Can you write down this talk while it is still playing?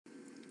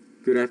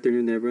Good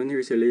afternoon, everyone.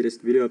 Here's your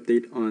latest video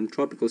update on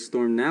Tropical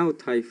Storm Now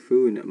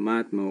Typhoon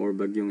Matmo or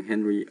Bagyong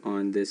Henry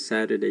on this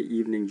Saturday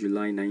evening,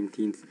 July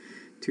 19th,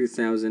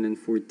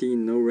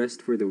 2014. No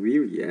rest for the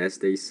weary, as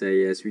they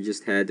say, as we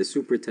just had the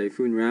Super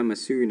Typhoon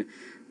Ramasoon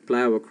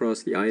plow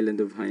across the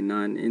island of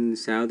Hainan in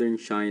southern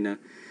China.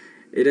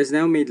 It has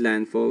now made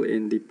landfall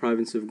in the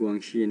province of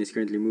Guangxi and is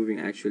currently moving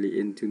actually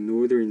into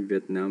northern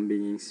Vietnam,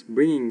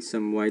 bringing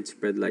some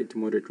widespread light to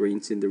moderate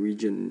rains in the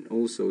region and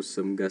also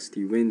some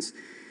gusty winds.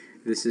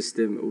 The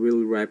system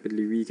will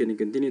rapidly weaken and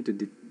continue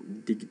to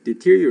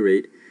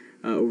deteriorate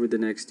over the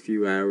next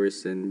few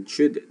hours and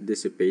should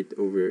dissipate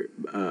over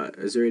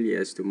as early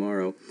as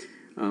tomorrow.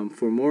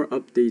 For more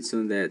updates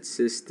on that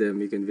system,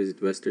 you can visit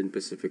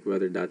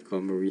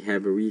westernpacificweather.com, where we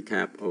have a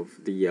recap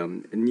of the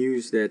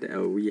news that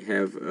we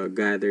have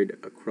gathered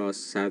across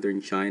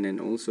southern China and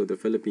also the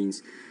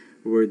Philippines,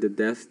 where the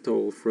death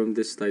toll from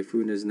this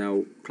typhoon has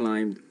now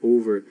climbed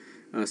over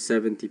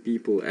 70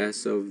 people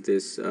as of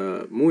this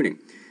morning.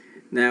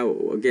 Now,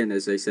 again,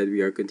 as I said,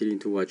 we are continuing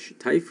to watch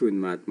Typhoon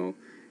Matmo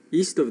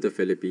east of the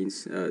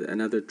Philippines,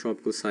 another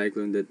tropical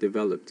cyclone that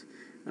developed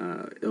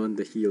on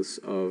the heels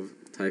of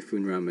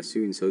Typhoon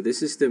Ramasoon. So this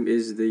system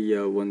is the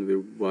one we're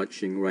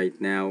watching right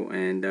now,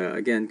 and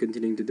again,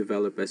 continuing to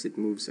develop as it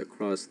moves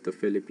across the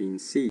Philippine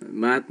Sea.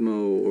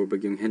 Matmo, or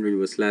Bagyong Henry,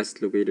 was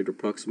last located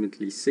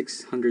approximately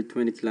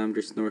 620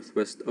 kilometers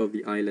northwest of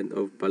the island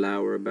of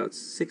Palau, or about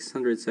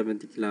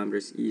 670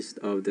 kilometers east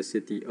of the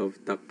city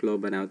of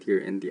Tacloban out here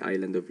in the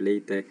island of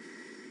Leyte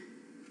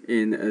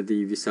in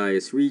the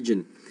Visayas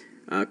region.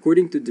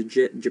 According to the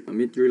Japan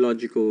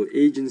Meteorological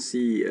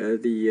Agency,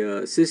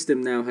 the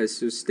system now has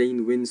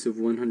sustained winds of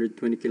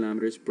 120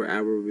 kilometers per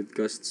hour with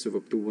gusts of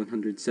up to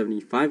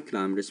 175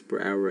 kilometers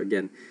per hour.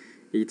 Again,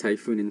 a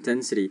typhoon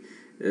intensity.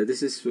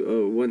 This is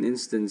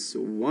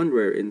one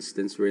rare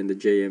instance wherein the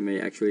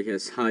JMA actually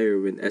has higher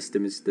wind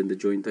estimates than the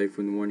Joint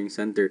Typhoon Warning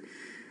Center.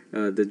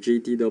 The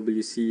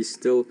JTWC is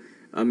still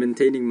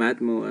maintaining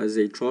Matmo as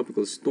a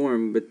tropical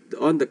storm, but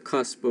on the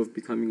cusp of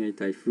becoming a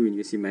typhoon.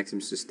 You see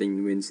maximum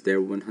sustained winds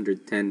there,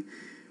 110,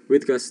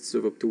 with gusts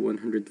of up to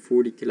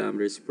 140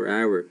 kilometers per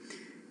hour.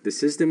 The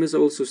system has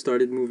also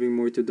started moving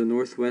more to the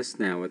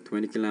northwest now at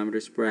 20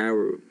 kilometers per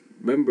hour.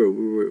 Remember,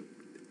 we were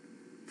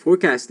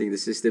forecasting the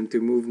system to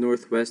move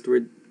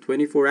northwestward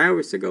 24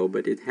 hours ago,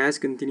 but it has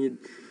continued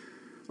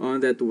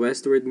on that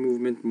westward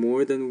movement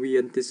more than we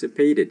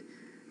anticipated,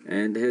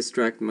 and has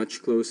tracked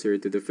much closer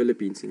to the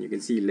Philippines, and you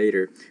can see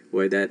later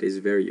why that is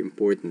very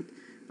important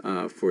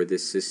for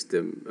this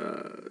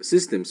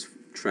system's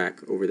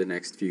track over the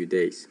next few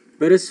days.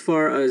 But as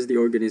far as the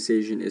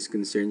organization is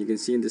concerned, you can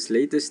see in this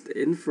latest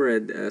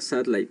infrared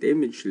satellite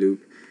image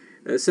loop,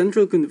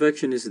 central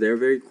convection is there,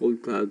 very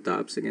cold cloud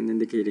tops, again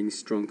indicating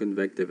strong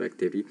convective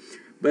activity.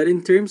 But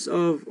in terms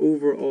of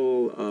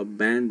overall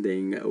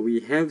banding,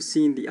 we have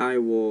seen the eye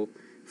wall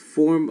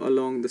form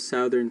along the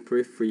southern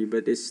periphery,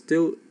 but is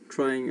still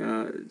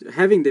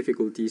having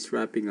difficulties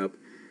wrapping up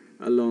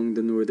along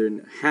the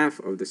northern half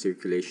of the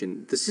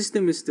circulation. The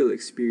system is still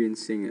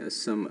experiencing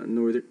some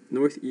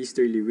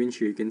northeasterly wind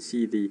shear. You can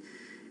see the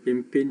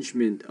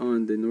impingement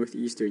on the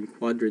northeastern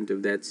quadrant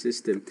of that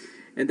system,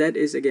 and that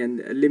is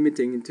again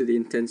limiting to the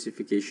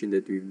intensification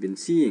that we've been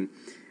seeing.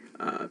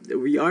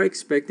 We are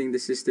expecting the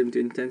system to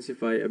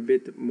intensify a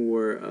bit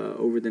more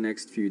over the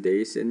next few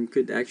days, and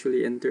could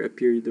actually enter a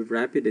period of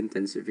rapid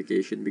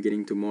intensification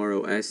beginning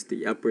tomorrow as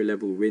the upper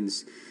level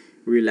winds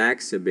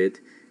relax a bit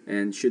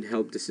and should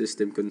help the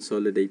system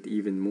consolidate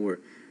even more.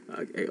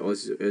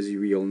 As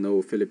we all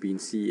know, Philippine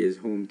Sea is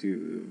home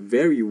to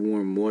very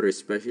warm water,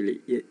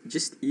 especially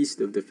just east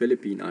of the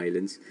Philippine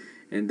Islands,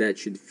 and that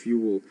should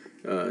fuel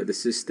the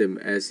system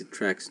as it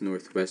tracks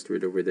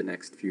northwestward over the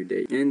next few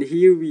days. And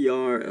here we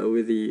are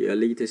with the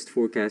latest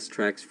forecast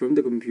tracks from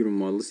the computer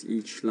models.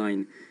 Each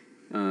line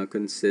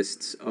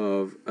consists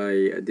of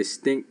a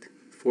distinct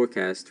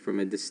forecast from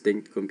a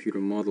distinct computer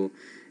model,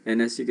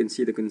 and as you can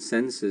see, the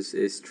consensus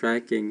is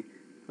tracking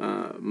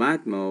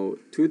Matmo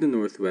to the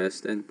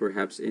northwest and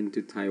perhaps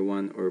into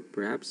Taiwan or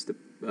perhaps the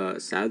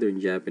southern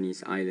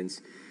Japanese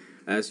islands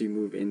as we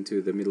move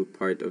into the middle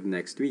part of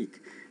next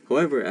week.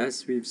 However,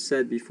 as we've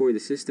said before, the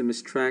system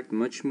is tracked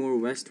much more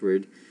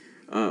westward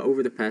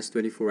over the past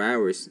 24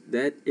 hours.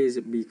 That is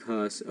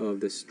because of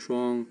the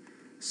strong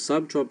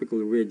subtropical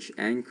ridge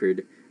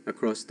anchored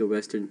across the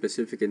western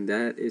Pacific, and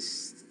that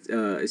is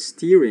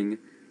steering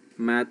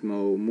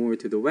Matmo more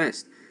to the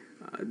west.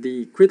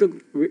 The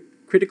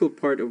critical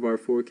part of our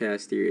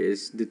forecast here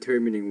is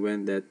determining where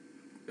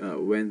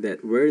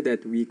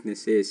that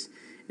weakness is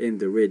in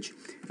the ridge,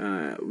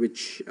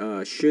 which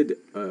should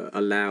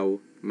allow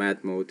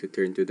Matmo to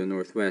turn to the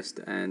northwest.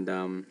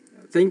 And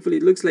thankfully,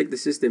 it looks like the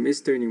system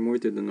is turning more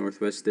to the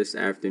northwest this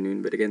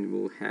afternoon. But again,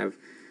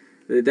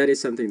 that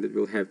is something that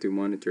we'll have to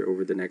monitor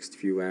over the next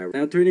few hours.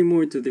 Now, turning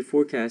more to the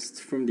forecasts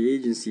from the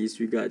agencies,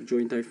 we got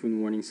Joint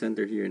Typhoon Warning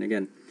Center here, and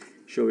again,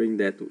 showing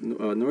that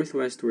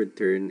northwestward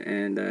turn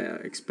and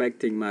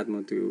expecting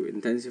Matmo to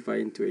intensify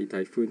into a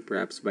typhoon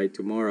perhaps by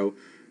tomorrow,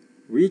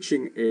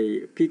 reaching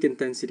a peak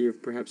intensity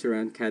of perhaps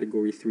around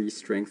Category 3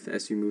 strength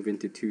as we move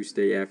into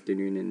Tuesday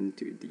afternoon and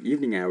into the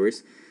evening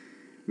hours,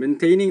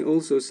 maintaining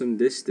also some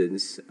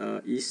distance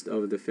east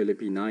of the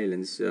Philippine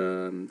Islands.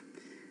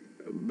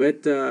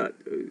 But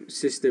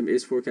system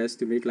is forecast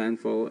to make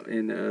landfall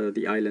in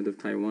the island of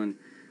Taiwan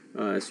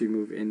as we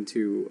move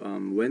into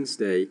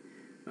Wednesday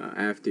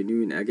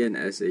afternoon, again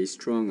as a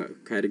strong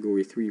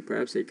Category 3,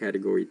 perhaps a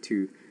Category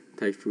 2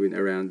 typhoon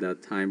around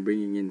that time,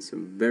 bringing in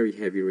some very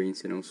heavy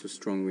rains and also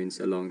strong winds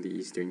along the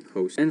eastern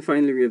coast. And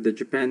finally, we have the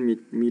Japan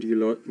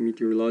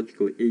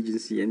Meteorological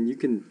Agency, and you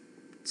can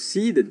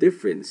see the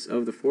difference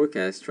of the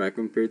forecast track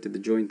compared to the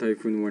Joint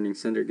Typhoon Warning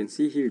Center. You can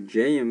see here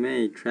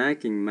JMA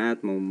tracking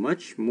Matmo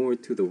much more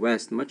to the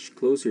west, much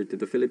closer to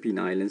the Philippine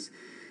Islands,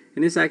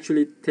 and is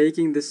actually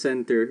taking the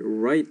center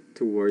right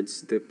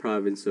towards the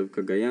province of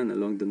Cagayan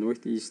along the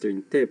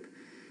northeastern tip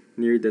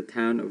near the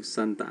town of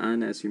Santa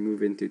Ana as we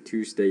move into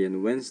Tuesday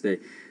and Wednesday.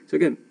 So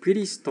again,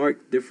 pretty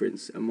stark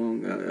difference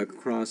among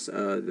across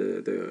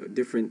the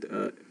different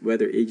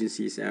weather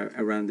agencies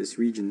around this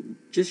region.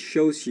 Just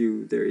shows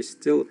you there's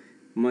still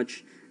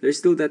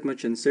that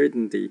much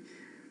uncertainty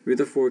with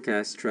the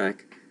forecast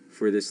track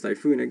for this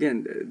typhoon.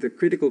 Again, the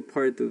critical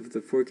part of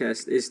the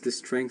forecast is the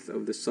strength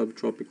of the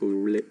subtropical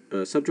ridge,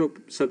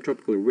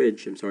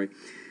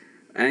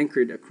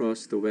 anchored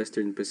across the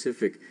western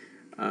Pacific.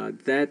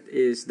 That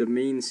is the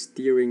main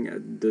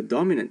steering, the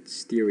dominant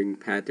steering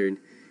pattern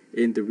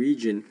in the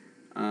region,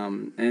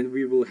 and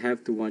we will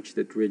have to watch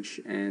that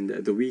ridge and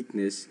the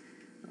weakness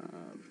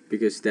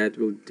because that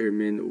will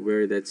determine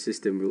where that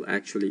system will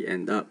actually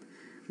end up.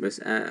 But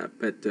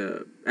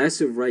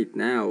as of right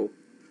now,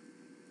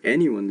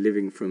 anyone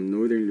living from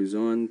Northern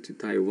Luzon to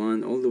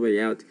Taiwan all the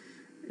way out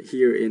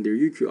here in the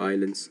Ryukyu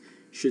Islands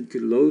should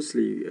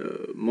closely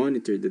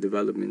monitor the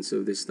developments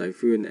of this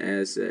typhoon,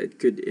 as it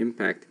could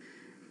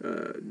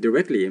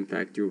directly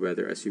impact your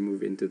weather as you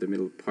move into the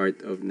middle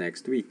part of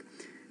next week.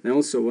 Now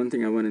also, one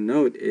thing I want to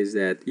note is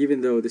that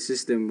even though the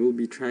system will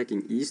be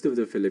tracking east of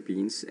the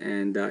Philippines,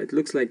 and it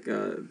looks like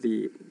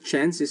the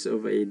chances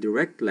of a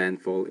direct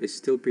landfall is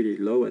still pretty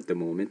low at the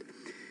moment,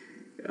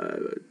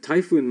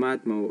 Typhoon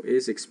Matmo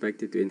is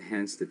expected to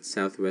enhance that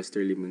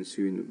southwesterly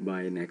monsoon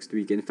by next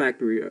week. In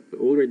fact, we're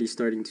already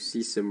starting to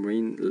see some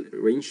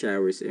rain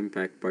showers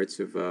impact parts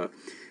of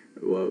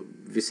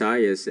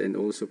Visayas and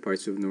also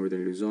parts of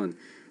Northern Luzon.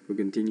 We'll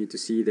continue to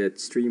see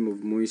that stream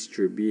of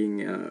moisture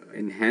being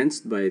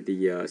enhanced by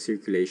the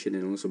circulation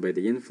and also by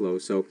the inflow.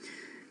 So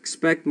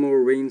expect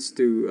more rains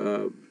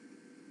to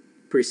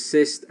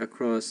persist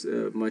across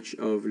much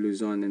of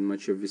Luzon and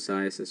much of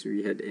Visayas as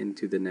we head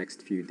into the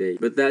next few days.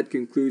 But that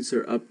concludes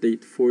our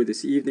update for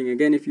this evening.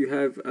 Again, if you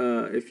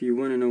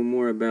want to know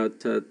more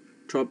about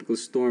Tropical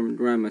Storm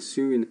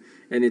Ramasoon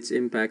and its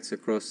impacts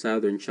across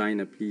southern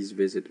China, please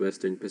visit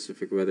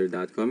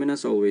westernpacificweather.com. And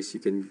as always, you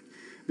can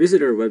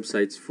visit our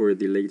websites for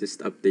the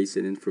latest updates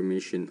and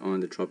information on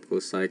the tropical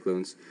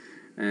cyclones.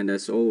 And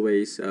as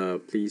always,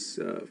 please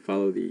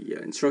follow the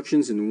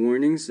instructions and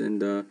warnings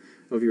and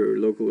of your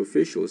local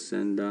officials.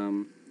 And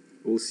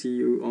we'll see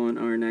you on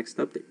our next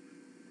update.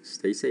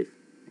 Stay safe.